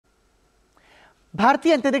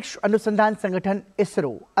भारतीय अंतरिक्ष अनुसंधान संगठन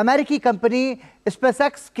इसरो अमेरिकी कंपनी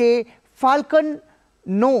स्पेसएक्स के फाल्कन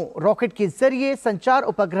 9 रॉकेट के जरिए संचार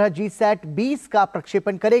उपग्रह GSAT-20 का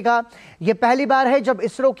प्रक्षेपण करेगा। यह पहली बार है जब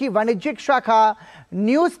इसरो की वाणिज्यिक शाखा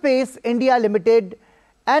new space India limited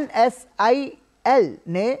NSIL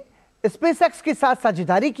ने स्पेसएक्स के साथ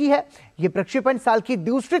साझेदारी की है। यह प्रक्षेपण साल की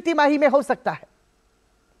दूसरी तिमाही में हो सकता है।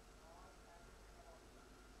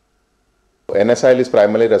 NSIL is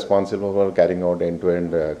primarily responsible for carrying out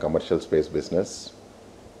end-to-end commercial space business.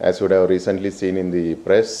 As you would have recently seen in the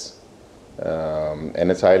press,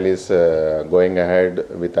 NSIL is going ahead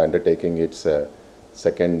with undertaking its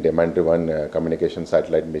second demand-driven communication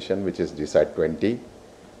satellite mission, which is GSAT-20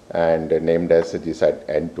 and named as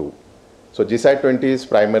GSAT-N2. So GSAT-20 is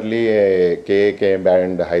primarily a Ka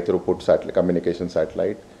band high-throughput communication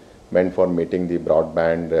satellite meant for meeting the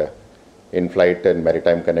broadband in-flight and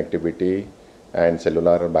maritime connectivity and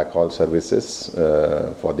cellular backhaul services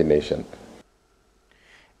for the nation.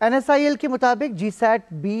 NSIL के मुताबिक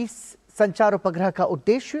GSAT-20 संचार उपग्रह का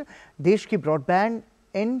उद्देश्य देश की broadband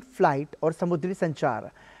in flight और समुद्री संचार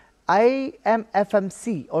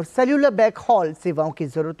IMFMC और सेल्यूलर बैकहॉल सेवाओं की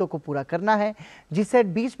जरूरतों को पूरा करना है।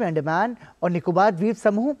 GSAT-20 में अंडमान और निकोबार द्वीप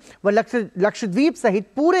समूह व लक्षद्वीप सहित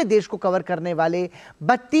पूरे देश को कवर करने वाले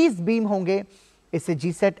 32 बीम होंगे। इसे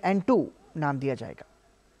GSAT-N2 नाम दिया जाएगा।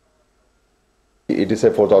 It is a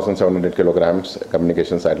 4,700 kilograms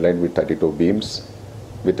communication satellite with 32 beams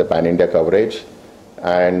with a pan-India coverage,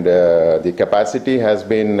 and the capacity has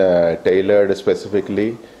been tailored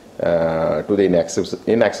specifically to the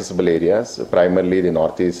inaccessible areas, primarily the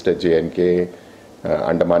northeast J&K,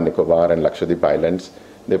 Andaman Nicobar and Lakshadweep Islands.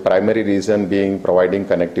 The primary reason being providing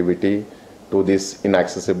connectivity to these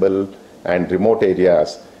inaccessible and remote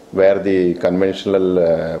areas where the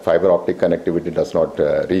conventional fiber optic connectivity does not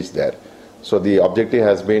reach there. So the objective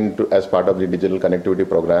has been to, as part of the digital connectivity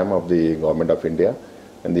program of the Government of India,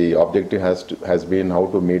 and the objective has been how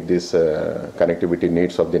to meet these connectivity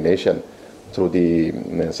needs of the nation through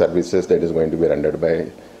the services that is going to be rendered by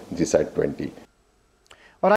GSAT-20.